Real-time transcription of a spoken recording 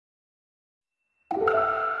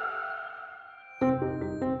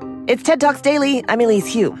It's TED Talks Daily. I'm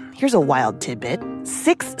Elise Hu. Here's a wild tidbit.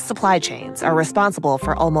 6 supply chains are responsible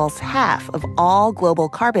for almost half of all global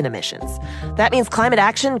carbon emissions. That means climate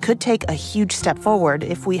action could take a huge step forward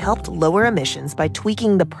if we helped lower emissions by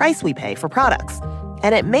tweaking the price we pay for products.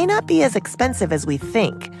 And it may not be as expensive as we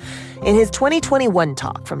think. In his 2021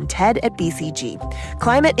 talk from TED at BCG,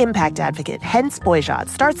 climate impact advocate Jens Burchardt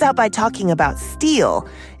starts out by talking about steel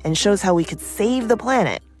and shows how we could save the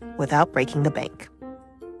planet without breaking the bank.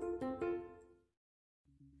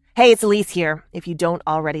 Hey, it's Elise here. If you don't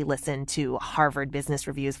already listen to Harvard Business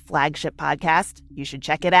Review's flagship podcast, you should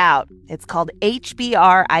check it out. It's called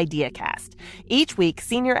HBR IdeaCast. Each week,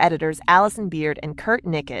 senior editors Allison Beard and Kurt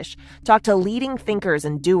Nickisch talk to leading thinkers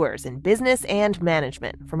and doers in business and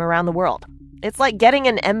management from around the world. It's like getting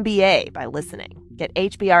an MBA by listening. Get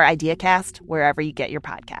HBR IdeaCast wherever you get your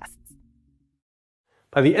podcasts.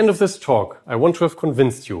 By the end of this talk, I want to have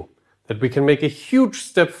convinced you that we can make a huge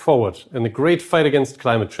step forward in the great fight against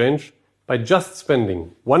climate change by just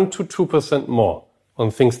spending 1 to 2% more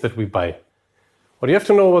on things that we buy. What you have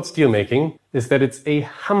to know about steelmaking is that it's a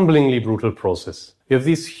humblingly brutal process. You have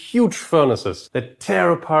these huge furnaces that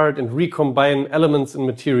tear apart and recombine elements and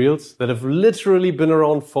materials that have literally been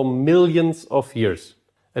around for millions of years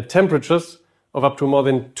at temperatures of up to more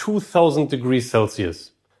than 2000 degrees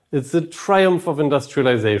Celsius. It's a triumph of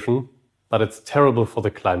industrialization, but it's terrible for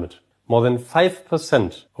the climate. More than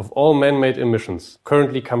 5% of all man-made emissions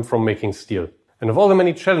currently come from making steel. And of all the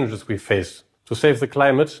many challenges we face to save the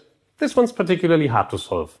climate, this one's particularly hard to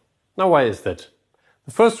solve. Now, why is that?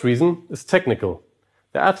 The first reason is technical.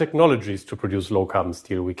 There are technologies to produce low-carbon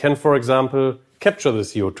steel. We can, for example, capture the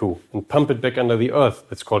CO2 and pump it back under the earth.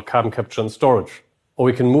 It's called carbon capture and storage. Or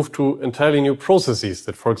we can move to entirely new processes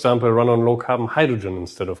that, for example, run on low-carbon hydrogen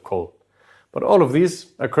instead of coal. But all of these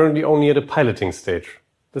are currently only at a piloting stage.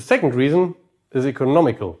 The second reason is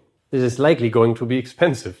economical. This is likely going to be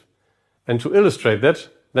expensive. And to illustrate that,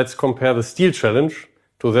 let's compare the steel challenge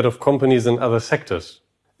to that of companies in other sectors.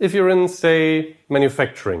 If you're in, say,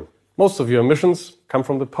 manufacturing, most of your emissions come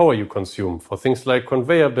from the power you consume for things like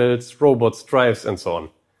conveyor belts, robots, drives, and so on.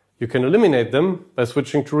 You can eliminate them by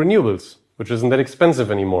switching to renewables, which isn't that expensive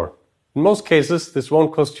anymore. In most cases, this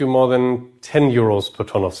won't cost you more than 10 euros per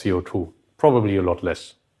ton of CO2, probably a lot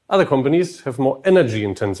less. Other companies have more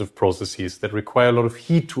energy-intensive processes that require a lot of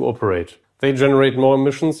heat to operate. They generate more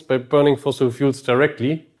emissions by burning fossil fuels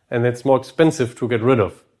directly, and that's more expensive to get rid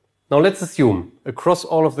of. Now let's assume, across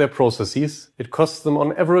all of their processes, it costs them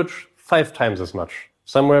on average 5 times as much,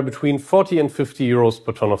 somewhere between 40 and 50 euros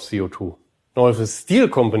per ton of CO2. Now if a steel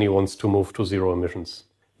company wants to move to zero emissions,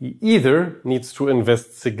 he either needs to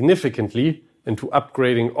invest significantly into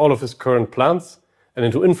upgrading all of his current plants and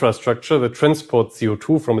into infrastructure that transports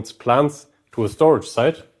CO2 from its plants to a storage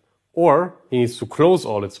site, or he needs to close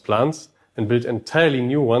all its plants and build entirely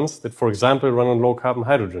new ones that, for example, run on low-carbon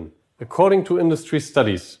hydrogen. According to industry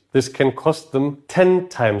studies, this can cost them 10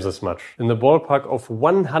 times as much, in the ballpark of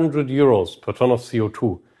 100 euros per ton of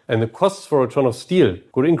CO2. And the costs for a ton of steel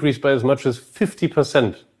could increase by as much as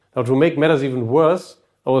 50%. Now, to make matters even worse,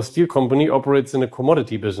 our steel company operates in a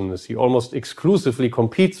commodity business. He almost exclusively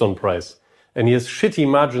competes on price. And he has shitty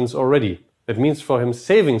margins already. That means for him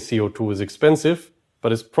saving CO2 is expensive,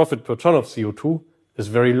 but his profit per ton of CO2 is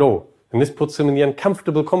very low. And this puts him in the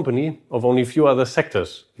uncomfortable company of only a few other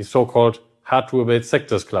sectors, the so-called hard-to-abate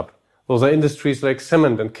sectors club. Those are industries like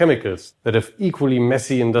cement and chemicals that have equally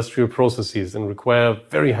messy industrial processes and require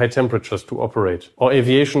very high temperatures to operate. Or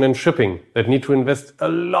aviation and shipping that need to invest a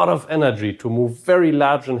lot of energy to move very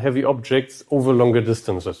large and heavy objects over longer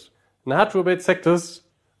distances. And hard-to-abate sectors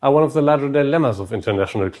are one of the larger dilemmas of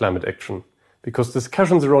international climate action, because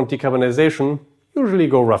discussions around decarbonization usually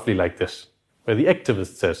go roughly like this, where the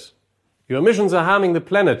activist says, "Your emissions are harming the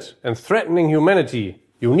planet and threatening humanity.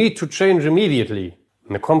 You need to change immediately."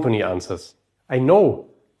 And the company answers, "I know,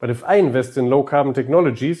 but if I invest in low-carbon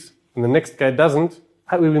technologies and the next guy doesn't,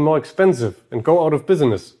 I will be more expensive and go out of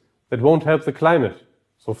business. That won't help the climate.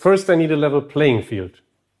 So first I need a level playing field."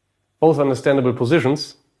 Both understandable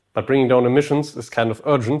positions, but bringing down emissions is kind of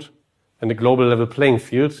urgent, and a global level playing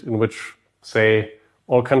field in which, say,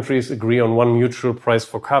 all countries agree on one mutual price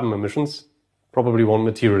for carbon emissions probably won't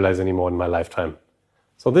materialize anymore in my lifetime.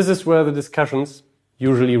 So this is where the discussions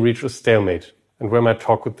usually reach a stalemate, and where my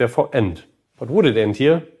talk would therefore end. But would it end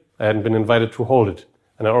here? I hadn't been invited to hold it,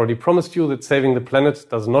 and I already promised you that saving the planet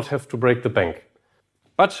does not have to break the bank.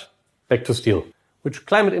 But back to steel, which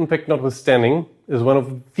climate impact notwithstanding is one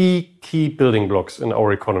of the key building blocks in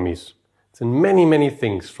our economies. It's in many, many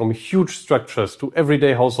things, from huge structures to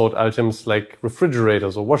everyday household items like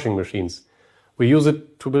refrigerators or washing machines. We use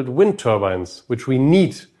it to build wind turbines, which we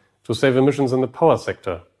need to to save emissions in the power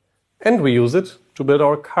sector. And we use it to build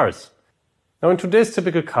our cars. Now, in today's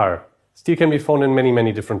typical car, steel can be found in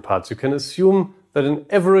many different parts. You can assume that an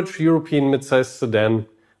average European mid-sized sedan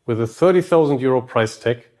with a 30,000 euro price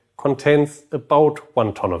tag contains about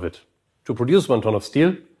 1 ton of it. To produce 1 ton of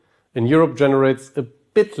steel, in Europe generates a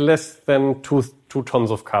bit less than 2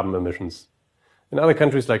 tons of carbon emissions. In other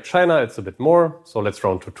countries like China, it's a bit more, so let's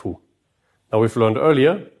round to 2. Now, we've learned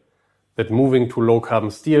earlier that moving to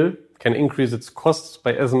low-carbon steel can increase its costs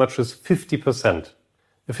by as much as 50%.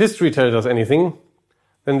 If history tells us anything,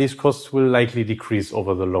 then these costs will likely decrease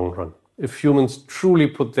over the long run, if humans truly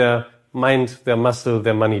put their mind, their muscle,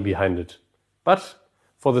 their money behind it. But,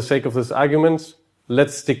 for the sake of this argument,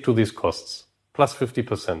 let's stick to these costs, plus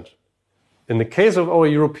 50%. In the case of our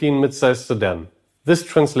European mid-sized sedan, this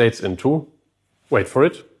translates into, wait for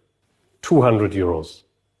it, 200 euros.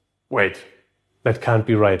 Wait, that can't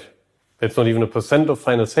be right. That's not even a percent of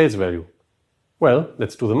final sales value. Well,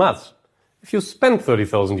 let's do the maths. If you spend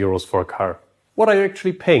 30,000 euros for a car, what are you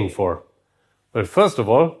actually paying for? Well, first of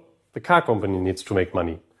all, the car company needs to make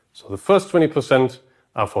money. So the first 20%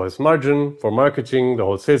 are for his margin, for marketing, the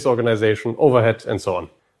whole sales organization, overhead, and so on.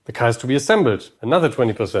 The car has to be assembled. Another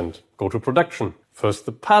 20% go to production. First,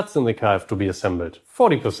 the parts in the car have to be assembled.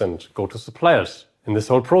 40% go to suppliers. In this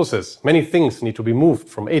whole process, many things need to be moved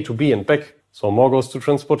from A to B and back, so more goes to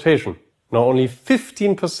transportation. Now, only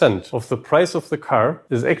 15% of the price of the car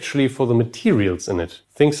is actually for the materials in it.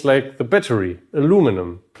 Things like the battery,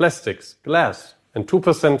 aluminum, plastics, glass, and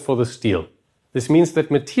 2% for the steel. This means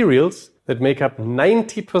that materials that make up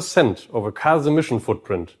 90% of a car's emission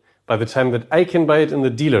footprint by the time that I can buy it in the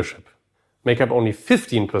dealership make up only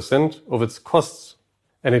 15% of its costs.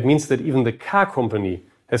 And it means that even the car company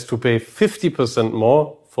has to pay 50%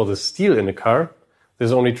 more for the steel in a car.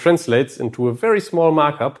 This only translates into a very small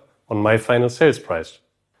markup on my final sales price.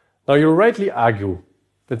 Now, you rightly argue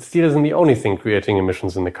that steel isn't the only thing creating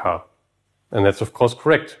emissions in the car. And that's of course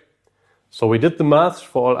correct. So we did the maths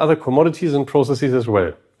for all other commodities and processes as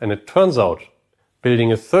well. And it turns out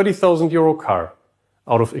building a 30,000 euro car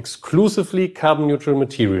out of exclusively carbon neutral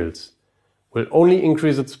materials will only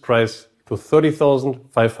increase its price to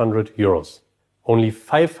 30,500 euros. Only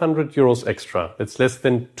 500 euros extra. That's less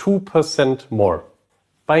than 2% more.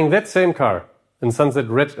 Buying that same car in sunset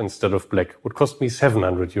red instead of black would cost me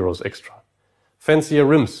 700 euros extra. Fancier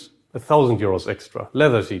rims, 1,000 euros extra.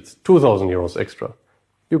 Leather seats, 2,000 euros extra.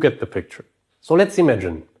 You get the picture. So let's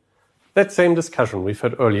imagine that same discussion we've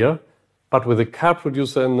had earlier, but with a car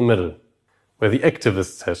producer in the middle, where the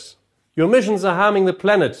activist says, your emissions are harming the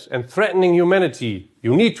planet and threatening humanity.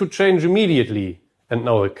 You need to change immediately. And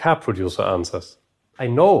now the car producer answers, I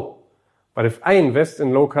know, but if I invest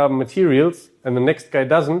in low carbon materials and the next guy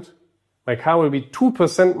doesn't, my car will be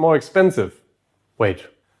 2% more expensive. Wait,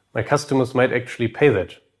 my customers might actually pay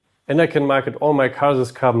that. And I can market all my cars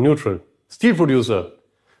as carbon neutral. Steel producer,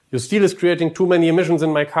 your steel is creating too many emissions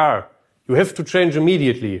in my car. You have to change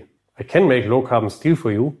immediately. I can make low carbon steel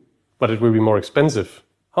for you, but it will be more expensive.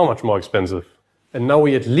 How much more expensive? And now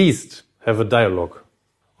we at least have a dialogue.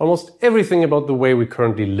 Almost everything about the way we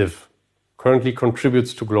currently live currently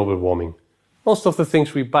contributes to global warming. Most of the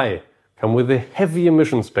things we buy come with a heavy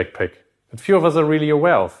emissions backpack that few of us are really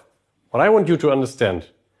aware of. What I want you to understand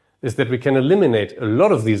is that we can eliminate a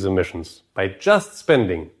lot of these emissions by just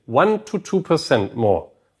spending 1 to 2% more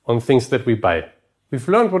on things that we buy. We've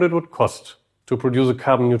learned what it would cost to produce a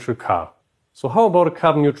carbon neutral car. So how about a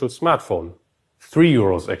carbon neutral smartphone? 3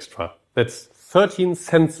 euros extra. That's 13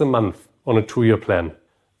 cents a month on a 2-year plan.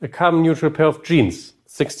 A carbon neutral pair of jeans,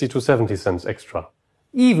 60 to 70 cents extra.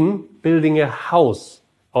 Even building a house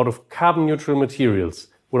out of carbon neutral materials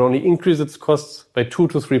will only increase its costs by 2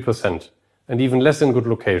 to 3%, and even less in good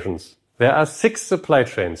locations. There are 6 supply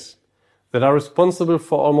chains that are responsible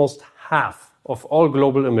for almost half of all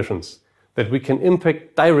global emissions that we can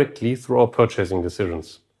impact directly through our purchasing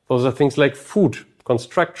decisions. Those are things like food,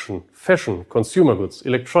 construction, fashion, consumer goods,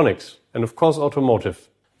 electronics, and of course automotive.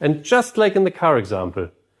 And just like in the car example,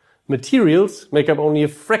 materials make up only a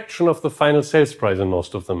fraction of the final sales price in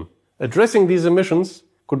most of them. Addressing these emissions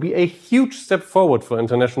could be a huge step forward for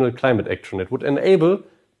international climate action. It would enable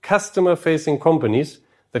customer-facing companies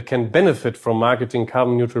that can benefit from marketing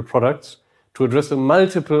carbon-neutral products to address a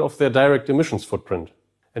multiple of their direct emissions footprint.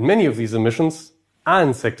 And many of these emissions are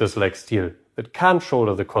in sectors like steel that can't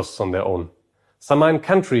shoulder the costs on their own. Some are in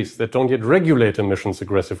countries that don't yet regulate emissions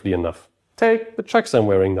aggressively enough. Take the trucks I'm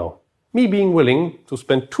wearing now. Me being willing to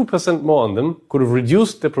spend 2% more on them could have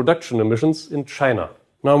reduced their production emissions in China.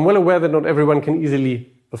 Now, I'm well aware that not everyone can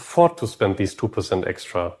easily afford to spend these 2%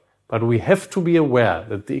 extra, but we have to be aware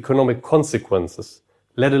that the economic consequences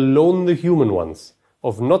let alone the human ones,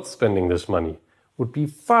 of not spending this money would be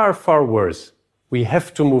far, far worse. We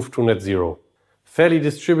have to move to net zero. Fairly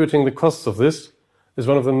distributing the costs of this is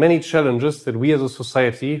one of the many challenges that we as a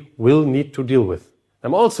society will need to deal with.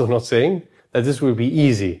 I'm also not saying that this will be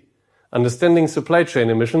easy. Understanding supply chain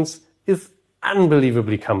emissions is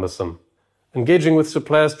unbelievably cumbersome. Engaging with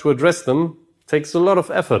suppliers to address them takes a lot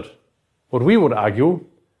of effort. What we would argue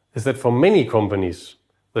is that for many companies,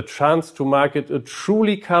 the chance to market a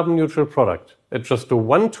truly carbon neutral product at just a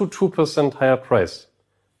 1 to 2% higher price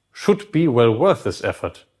should be well worth this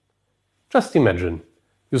effort. Just imagine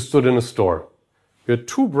you stood in a store. You had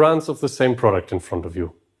two brands of the same product in front of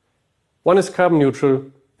you. One is carbon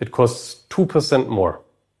neutral, it costs 2% more.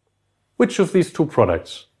 Which of these two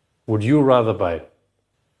products would you rather buy?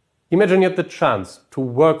 Imagine you had the chance to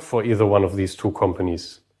work for either one of these two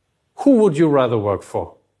companies. Who would you rather work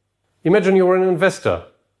for? Imagine you were an investor.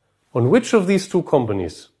 On which of these two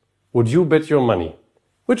companies would you bet your money?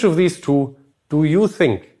 Which of these two do you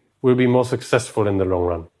think will be more successful in the long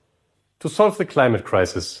run? To solve the climate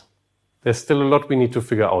crisis, there's still a lot we need to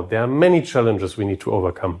figure out. There are many challenges we need to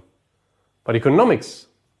overcome. But economics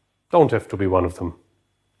don't have to be one of them.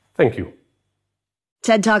 Thank you.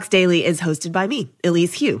 TED Talks Daily is hosted by me,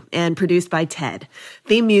 Elise Hu, and produced by TED.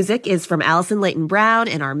 Theme music is from Allison Leighton Brown,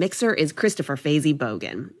 and our mixer is Christopher Fazy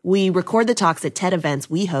Bogan. We record the talks at TED events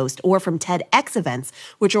we host or from TEDx events,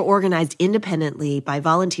 which are organized independently by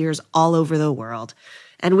volunteers all over the world.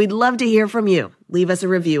 And we'd love to hear from you. Leave us a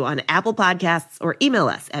review on Apple Podcasts or email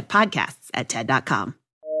us at podcasts@ted.com.